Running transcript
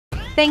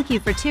Thank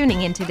you for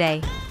tuning in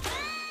today.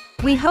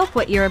 We hope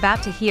what you're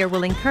about to hear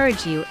will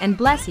encourage you and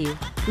bless you,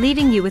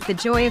 leaving you with the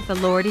joy of the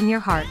Lord in your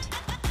heart.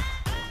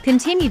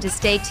 Continue to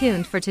stay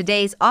tuned for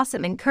today's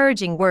awesome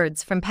encouraging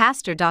words from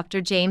Pastor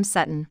Dr. James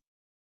Sutton.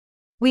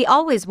 We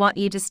always want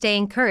you to stay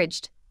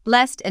encouraged,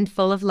 blessed, and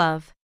full of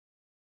love.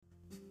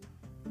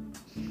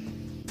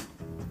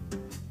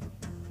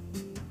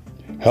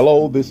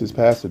 Hello, this is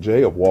Pastor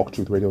Jay of Walk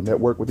Truth Radio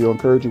Network with your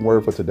encouraging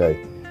word for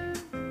today.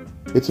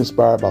 It's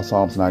inspired by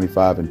Psalms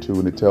 95:2,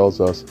 and it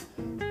tells us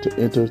to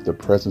enter the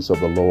presence of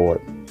the Lord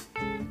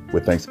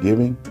with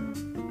thanksgiving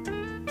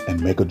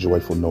and make a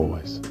joyful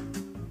noise.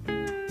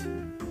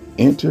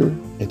 Enter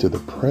into the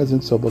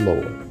presence of the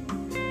Lord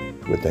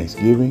with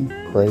thanksgiving,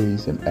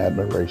 praise, and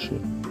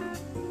admiration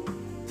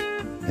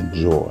and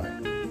joy,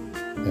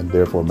 and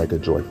therefore make a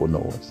joyful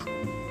noise.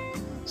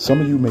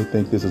 Some of you may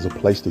think this is a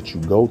place that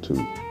you go to,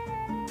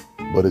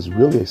 but it's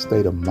really a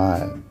state of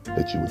mind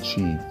that you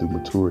achieve through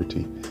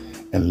maturity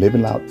and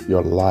living out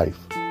your life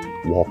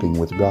walking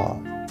with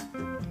God.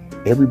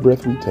 Every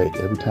breath we take,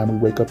 every time we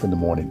wake up in the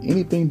morning,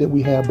 anything that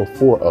we have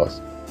before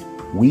us,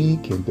 we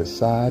can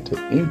decide to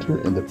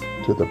enter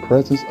into the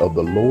presence of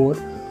the Lord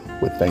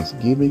with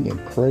thanksgiving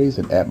and praise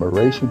and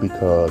admiration,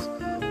 because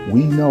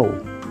we know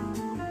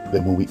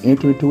that when we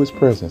enter into his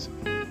presence,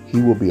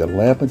 he will be a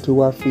lamp unto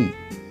our feet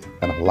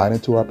and a light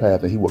unto our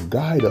path, and he will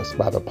guide us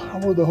by the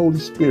power of the Holy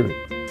Spirit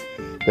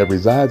that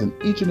resides in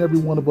each and every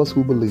one of us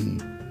who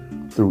believe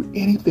through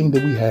anything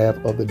that we have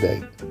of the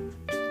day.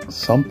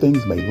 Some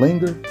things may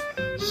linger,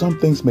 some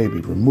things may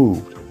be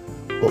removed,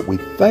 but we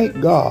thank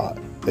God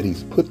that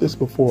he's put this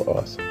before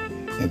us,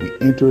 and we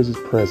enter his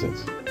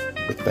presence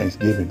with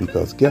thanksgiving,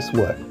 because guess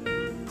what?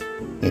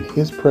 In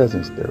his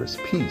presence there is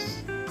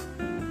peace,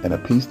 and a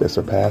peace that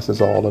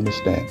surpasses all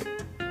understanding.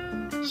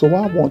 So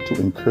I want to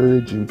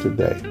encourage you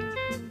today,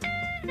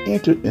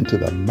 enter into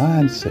the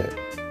mindset,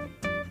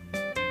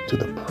 to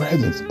the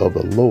presence of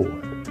the Lord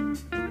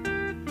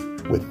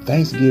with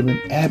thanksgiving,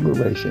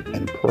 admiration,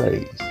 and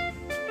praise,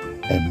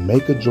 and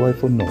make a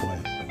joyful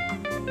noise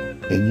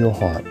in your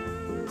heart.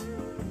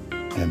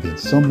 And then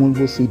someone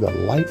will see the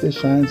light that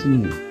shines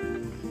in you,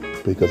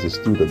 because it's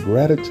through the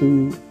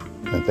gratitude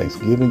and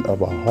thanksgiving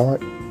of our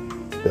heart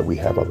that we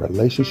have a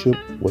relationship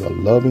with a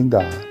loving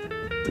God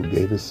who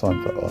gave his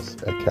son for us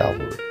at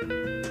Calvary.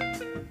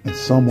 And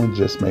someone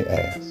just may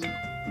ask,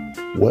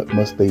 what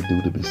must they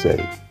do to be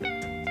saved?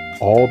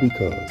 All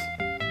because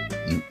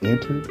you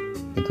entered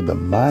into the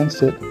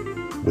mindset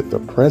with the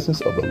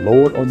presence of the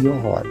Lord on your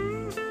heart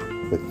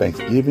with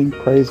thanksgiving,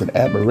 praise, and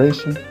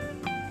admiration,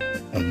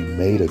 and you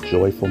made a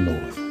joyful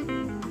noise.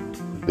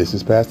 This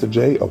is Pastor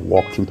Jay of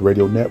Walk Truth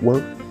Radio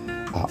Network.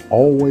 I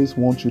always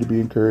want you to be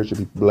encouraged, to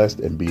be blessed,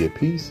 and be at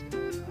peace.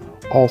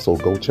 Also,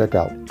 go check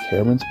out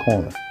Karen's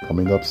Corner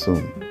coming up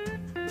soon.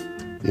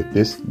 If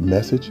this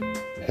message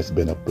has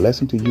been a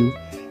blessing to you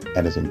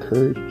and is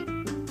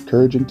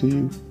encouraging to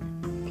you,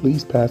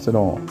 please pass it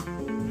on.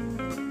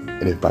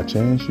 And if by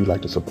chance you'd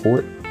like to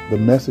support the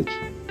message,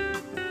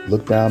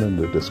 look down in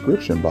the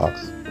description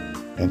box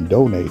and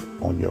donate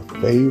on your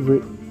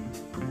favorite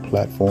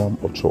platform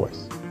of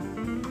choice: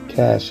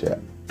 Cash App,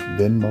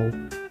 Venmo,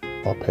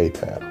 or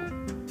PayPal.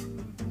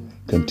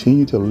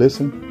 Continue to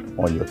listen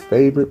on your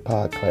favorite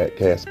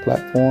podcast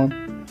platform,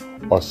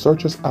 or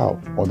search us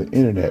out on the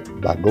internet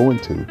by going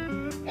to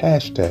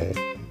hashtag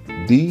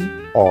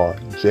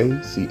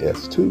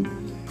DRJCS2,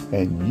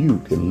 and you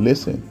can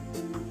listen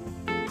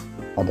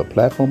on the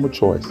platform of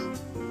choice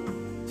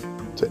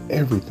to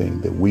everything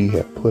that we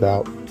have put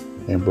out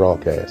and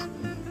broadcast.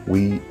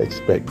 We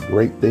expect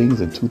great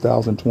things in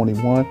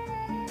 2021,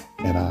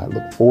 and I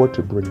look forward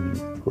to bringing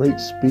you great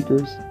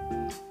speakers,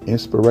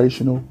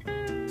 inspirational,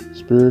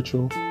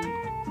 spiritual,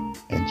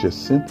 and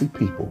just simply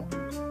people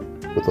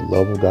with the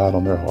love of God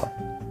on their heart.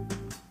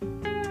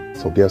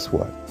 So guess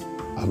what?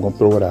 I'm going to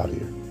throw it out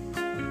here.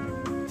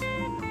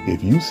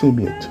 If you send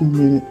me a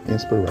 2-minute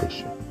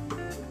inspiration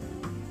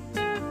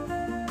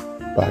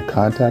by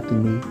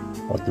contacting me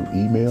or through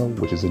email,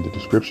 which is in the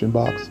description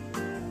box,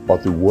 or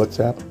through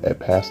WhatsApp at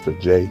Pastor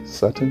J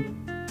Sutton,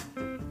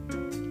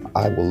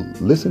 I will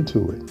listen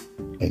to it,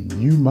 and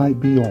you might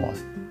be on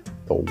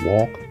the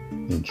Walk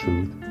in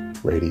Truth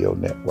Radio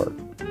Network.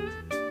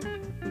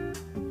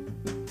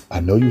 I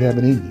know you have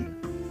it in you.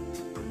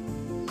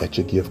 Let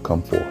your gift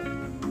come forth.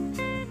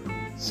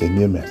 Send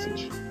me a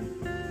message,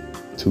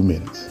 2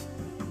 minutes,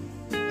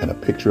 and a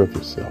picture of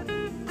yourself,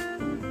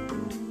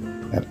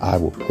 and I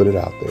will put it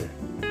out there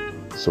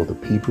so the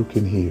people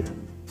can hear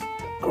the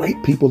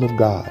great people of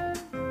God,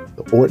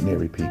 the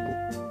ordinary people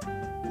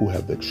who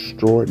have the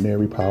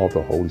extraordinary power of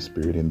the Holy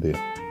Spirit in them.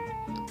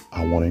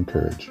 I want to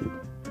encourage you.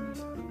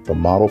 The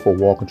model for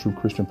Walk in Truth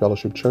Christian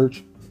Fellowship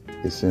Church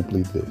is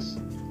simply this: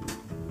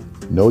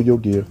 know your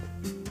gift,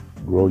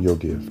 grow your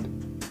gift,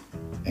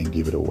 and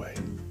give it away.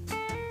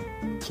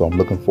 So I'm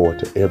looking forward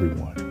to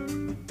everyone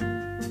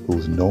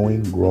who's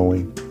knowing,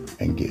 growing,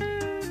 and giving.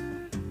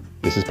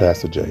 This is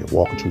Pastor Jay of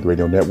Walk in Truth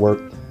Radio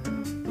Network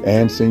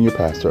and Senior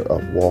Pastor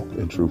of Walk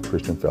in Truth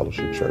Christian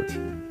Fellowship Church.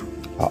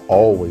 I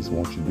always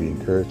want you to be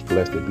encouraged,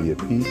 blessed, and be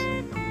at peace.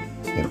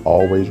 And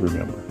always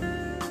remember,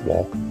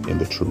 walk in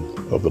the truth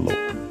of the Lord.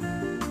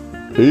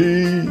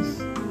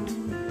 Peace.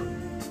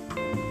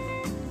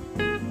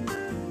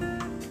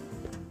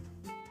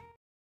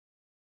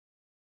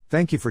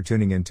 Thank you for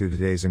tuning in to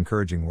today's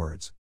encouraging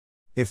words.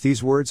 If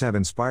these words have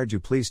inspired you,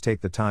 please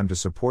take the time to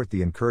support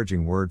the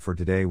encouraging word for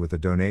today with a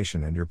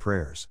donation and your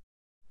prayers.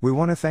 We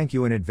want to thank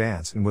you in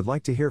advance and would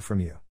like to hear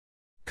from you.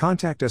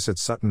 Contact us at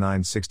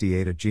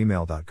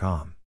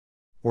sutton968@gmail.com.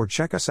 Or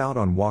check us out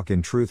on Walk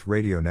in Truth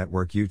Radio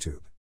Network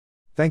YouTube.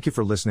 Thank you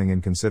for listening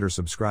and consider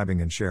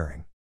subscribing and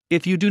sharing.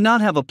 If you do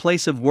not have a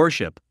place of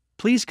worship,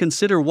 please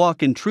consider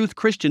Walk in Truth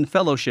Christian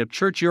Fellowship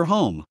Church your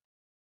home.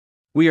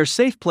 We are a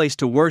safe place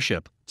to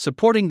worship,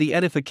 supporting the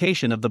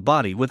edification of the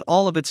body with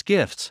all of its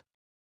gifts.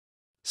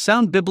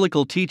 Sound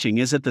biblical teaching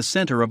is at the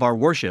center of our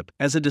worship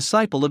as a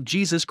disciple of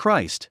Jesus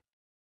Christ.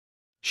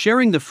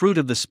 Sharing the fruit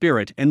of the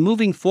Spirit and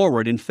moving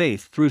forward in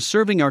faith through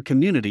serving our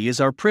community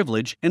is our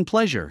privilege and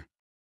pleasure.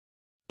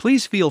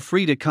 Please feel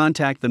free to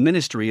contact the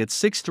ministry at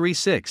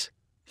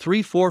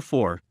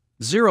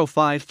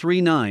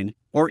 636-344-0539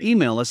 or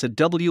email us at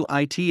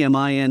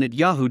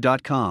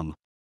witmin@yahoo.com.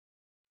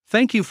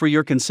 Thank you for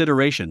your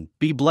consideration.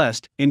 Be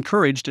blessed,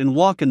 encouraged, and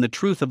walk in the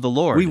truth of the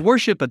Lord. We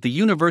worship at the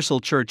Universal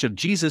Church of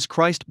Jesus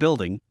Christ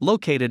building,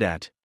 located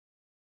at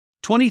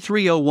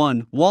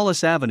 2301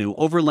 Wallace Avenue,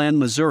 Overland,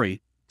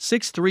 Missouri,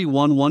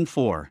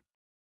 63114.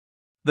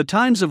 The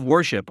times of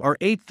worship are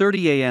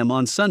 8:30 a.m.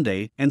 on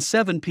Sunday and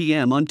 7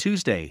 p.m. on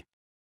Tuesday.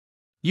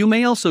 You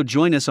may also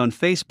join us on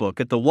Facebook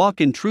at the Walk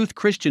in Truth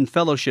Christian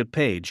Fellowship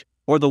page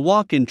or the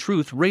Walk in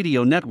Truth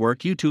Radio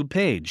Network YouTube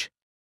page.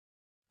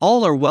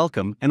 All are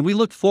welcome, and we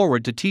look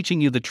forward to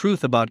teaching you the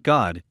truth about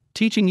God,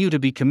 teaching you to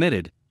be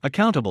committed,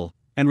 accountable,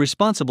 and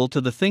responsible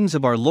to the things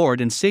of our Lord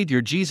and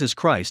Savior Jesus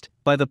Christ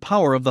by the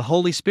power of the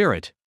Holy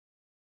Spirit.